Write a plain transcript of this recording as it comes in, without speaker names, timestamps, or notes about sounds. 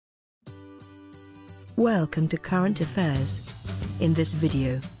Welcome to Current Affairs. In this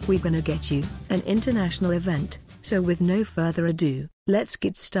video, we're gonna get you an international event, so with no further ado, let's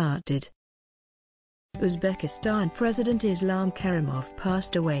get started. Uzbekistan President Islam Karimov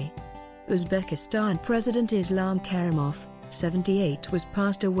passed away. Uzbekistan President Islam Karimov, 78, was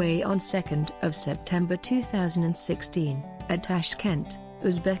passed away on 2nd of September 2016, at Tashkent,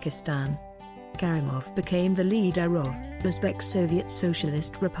 Uzbekistan. Karimov became the leader of Uzbek Soviet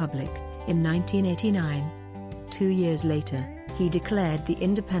Socialist Republic in 1989. 2 years later, he declared the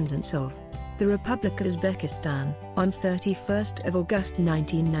independence of the Republic of Uzbekistan on 31st of August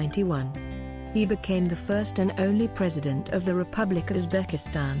 1991. He became the first and only president of the Republic of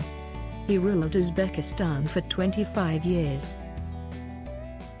Uzbekistan. He ruled Uzbekistan for 25 years.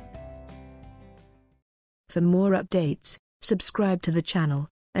 For more updates, subscribe to the channel,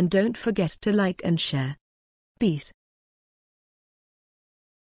 and don't forget to like and share. Peace.